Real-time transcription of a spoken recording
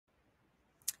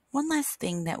One last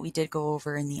thing that we did go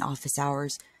over in the office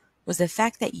hours was the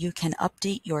fact that you can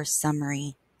update your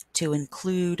summary to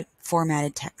include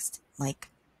formatted text like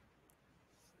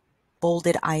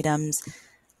bolded items,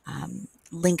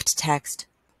 linked text,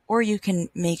 or you can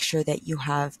make sure that you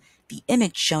have the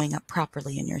image showing up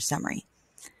properly in your summary.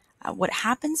 What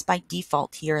happens by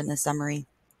default here in the summary,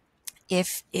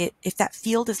 if that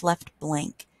field is left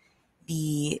blank,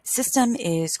 the system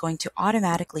is going to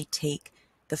automatically take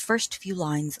the first few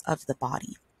lines of the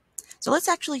body. So let's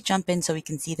actually jump in so we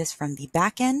can see this from the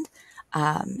back end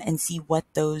and see what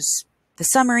the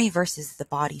summary versus the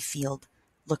body field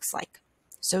looks like.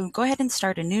 So go ahead and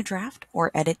start a new draft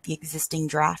or edit the existing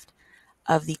draft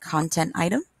of the content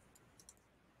item.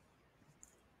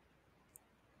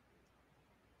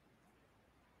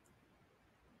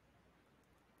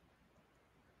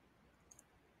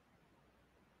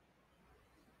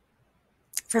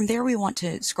 From there, we want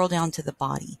to scroll down to the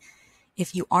body.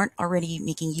 If you aren't already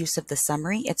making use of the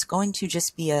summary, it's going to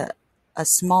just be a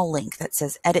small link that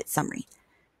says Edit Summary.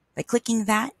 By clicking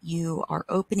that, you are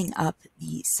opening up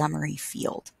the summary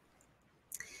field.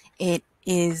 It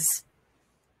is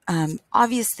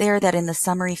obvious there that in the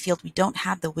summary field, we don't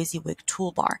have the WYSIWYG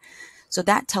toolbar. So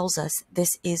that tells us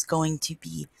this is going to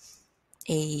be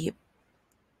a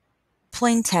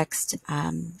plain text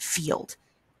field.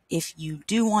 If you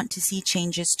do want to see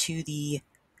changes to the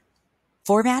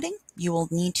formatting, you will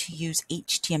need to use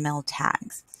HTML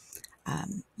tags.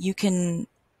 You can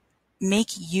make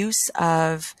use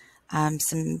of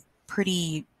some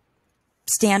pretty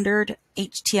standard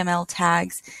HTML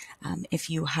tags if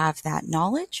you have that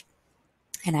knowledge,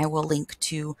 and I will link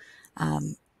to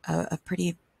a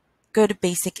pretty good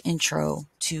basic intro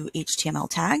to HTML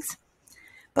tags.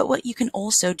 But what you can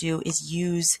also do is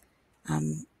use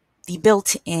the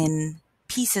built-in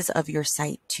pieces of your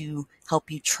site to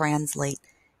help you translate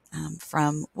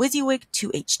from WYSIWYG to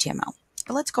HTML.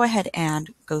 But let's go ahead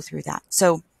and go through that.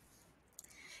 So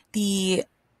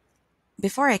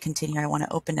before I continue, I want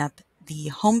to open up the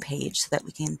home page so that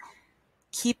we can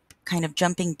keep kind of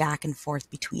jumping back and forth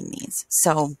between these.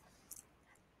 So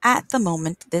at the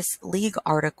moment, this League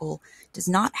article does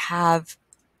not have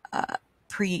a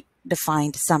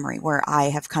predefined summary where I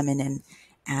have come in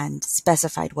and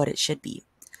specified what it should be.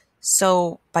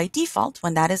 So by default,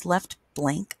 when that is left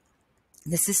blank,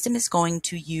 the system is going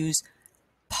to use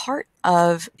part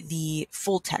of the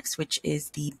full text, which is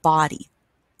the body.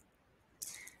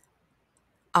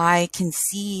 I can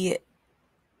see,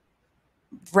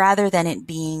 rather than it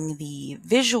being the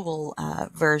visual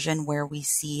version where we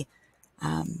see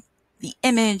the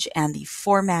image and the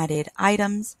formatted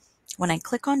items, when I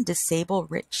click on Disable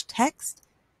Rich Text,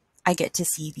 I get to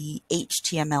see the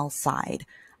HTML side.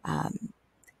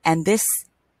 And this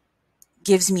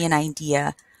gives me an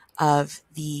idea of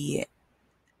the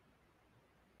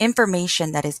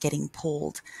information that is getting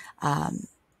pulled.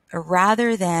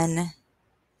 Rather than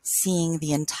seeing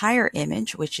the entire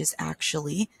image, which is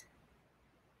actually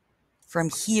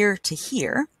from here to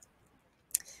here,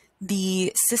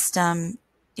 the system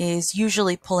is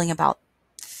usually pulling about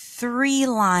 3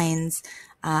 lines.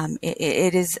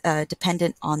 It is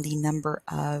dependent on the number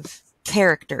of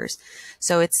characters.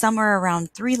 So it's somewhere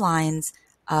around 3 lines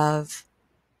of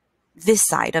this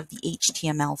side, of the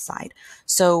HTML side.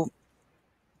 So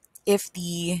if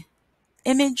the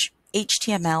image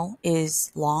HTML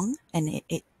is long, and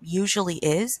it usually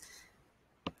is,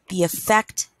 the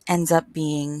effect ends up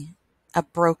being a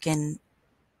broken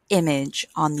image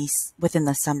on within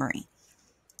the summary.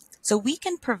 So we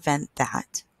can prevent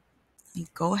that. Let me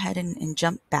go ahead and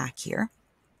jump back here.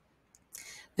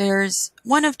 There's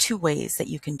one of 2 ways that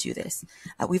you can do this.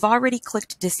 We've already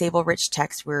clicked Disable Rich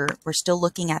Text. We're still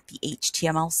looking at the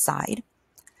HTML side.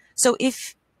 So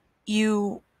if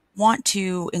you want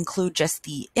to include just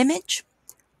the image,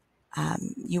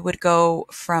 you would go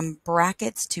from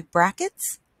brackets to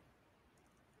brackets.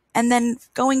 And then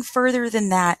going further than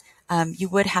that, you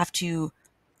would have to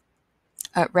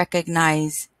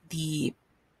recognize the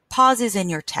pauses in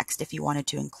your text if you wanted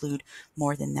to include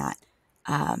more than that.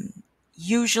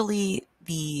 Usually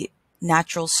the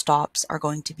natural stops are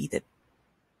going to be the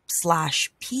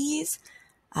 /Ps.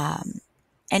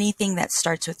 Anything that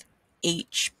starts with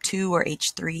H2 or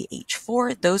H3,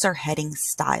 H4, those are heading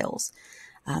styles.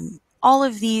 All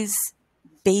of these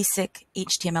basic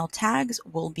HTML tags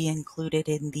will be included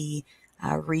in the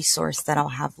resource that I'll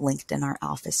have linked in our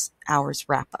office hours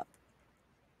wrap-up.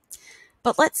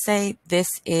 But let's say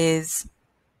this is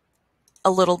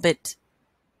a little bit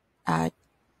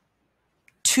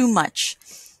too much.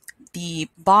 The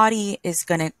body is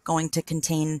going to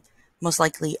contain most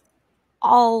likely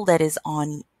all that is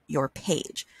on your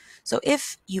page. So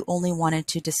if you only wanted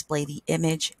to display the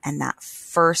image and that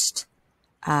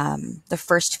the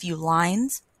first few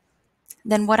lines,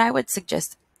 then what I would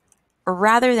suggest,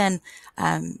 rather than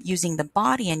using the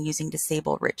body and using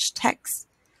disable rich text,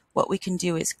 what we can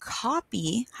do is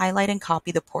highlight and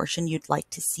copy the portion you'd like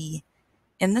to see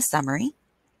in the summary.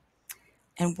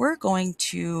 And we're going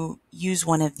to use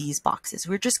one of these boxes.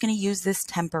 We're just going to use this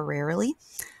temporarily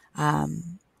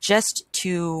just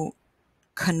to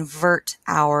convert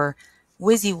our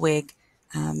WYSIWYG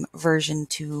version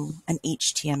to an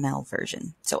HTML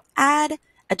version. So add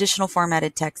additional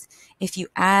formatted text. If you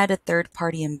add a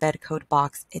third-party embed code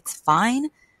box, it's fine.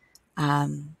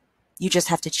 You just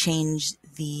have to change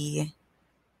the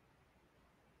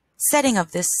setting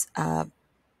of this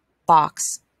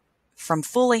box from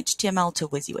full HTML to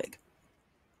WYSIWYG.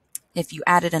 If you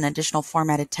added an additional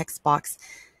formatted text box,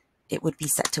 it would be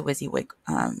set to WYSIWYG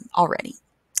already.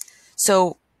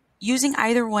 So using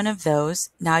either one of those,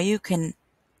 now you can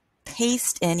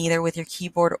paste in either with your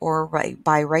keyboard or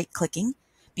by right-clicking.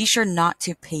 Be sure not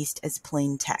to paste as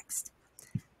plain text.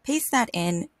 Paste that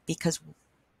in because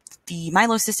the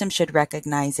MyLO system should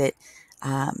recognize it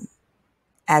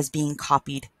as being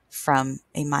copied from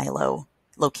a MyLO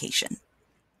location.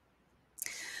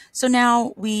 So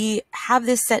now we have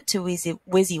this set to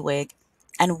WYSIWYG,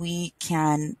 and we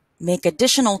can make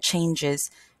additional changes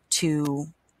to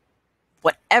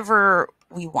whatever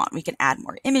we want. We can add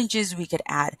more images, we could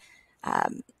add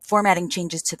formatting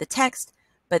changes to the text,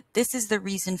 but this is the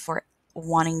reason for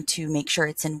wanting to make sure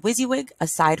it's in WYSIWYG,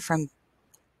 aside from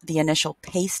the initial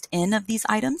paste in of these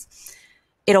items.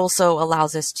 It also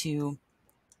allows us to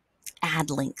add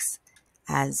links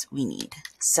as we need.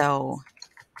 So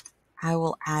I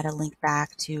will add a link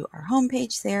back to our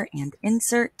homepage there and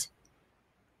insert.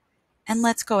 And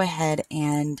let's go ahead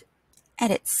and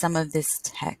edit some of this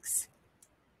text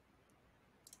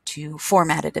to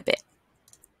format it a bit.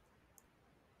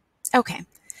 Okay,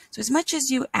 so as much as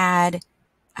you add,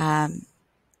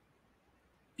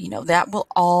 that will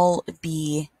all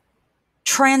be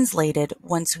translated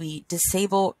once we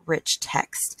disable rich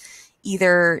text.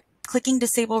 Either clicking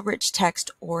disable rich text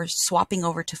or swapping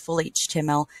over to full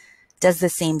HTML does the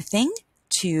same thing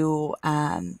to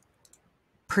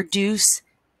produce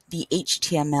the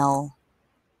HTML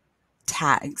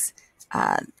tags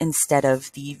instead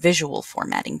of the visual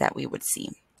formatting that we would see.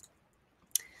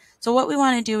 So what we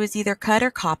want to do is either cut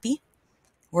or copy.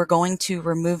 We're going to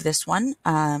remove this one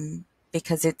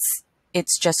because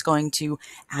it's just going to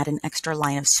add an extra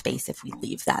line of space if we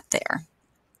leave that there.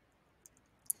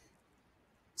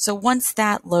 So once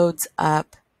that loads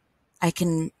up, I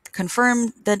can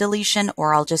confirm the deletion,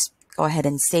 or I'll just go ahead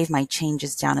and save my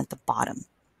changes down at the bottom.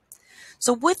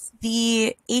 So with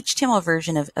the HTML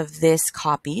version of this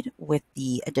copied with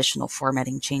the additional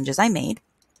formatting changes I made,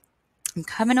 I'm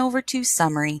coming over to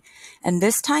summary, and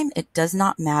this time it does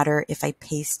not matter if I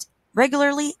paste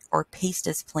regularly or paste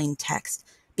as plain text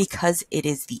because it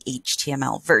is the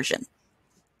HTML version.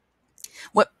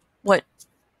 What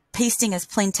pasting as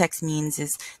plain text means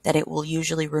is that it will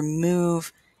usually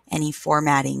remove any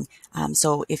formatting.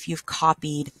 So if you've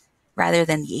copied, rather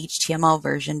than the HTML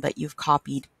version, but you've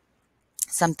copied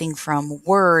something from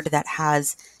Word that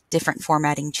has different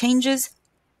formatting changes,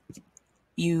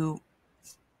 you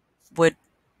would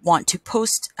want to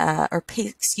paste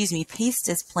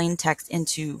as plain text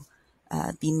into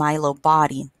the MyLO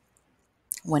body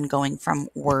when going from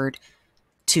Word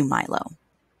to MyLO.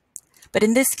 But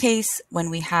in this case, when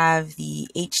we have the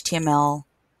HTML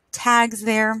tags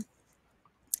there,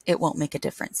 it won't make a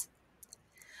difference.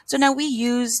 So now we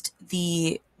used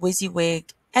the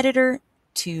WYSIWYG editor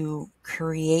to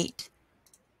create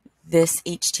this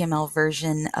HTML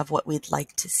version of what we'd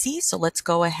like to see. So let's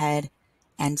go ahead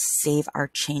and save our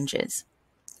changes.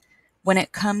 When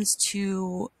it comes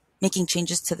to making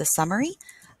changes to the summary,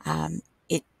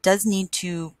 it does need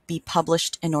to be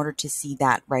published in order to see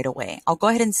that right away. I'll go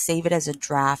ahead and save it as a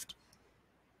draft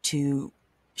to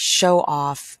show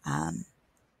off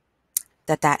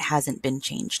that hasn't been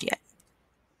changed yet.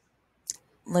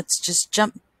 Let's just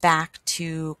jump back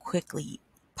to quickly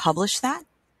publish that.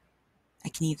 I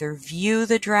can either view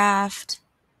the draft,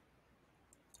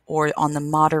 or on the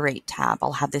moderate tab,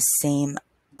 I'll have this same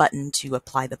button to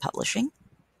apply the publishing.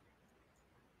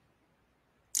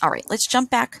 All right, let's jump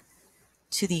back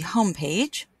to the home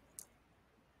page.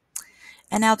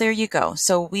 And now there you go.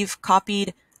 So we've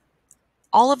copied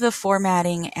all of the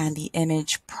formatting and the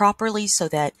image properly so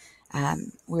that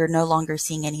we're no longer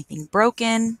seeing anything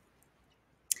broken.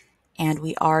 And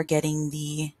we are getting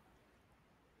the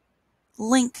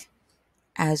link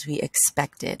as we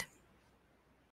expected.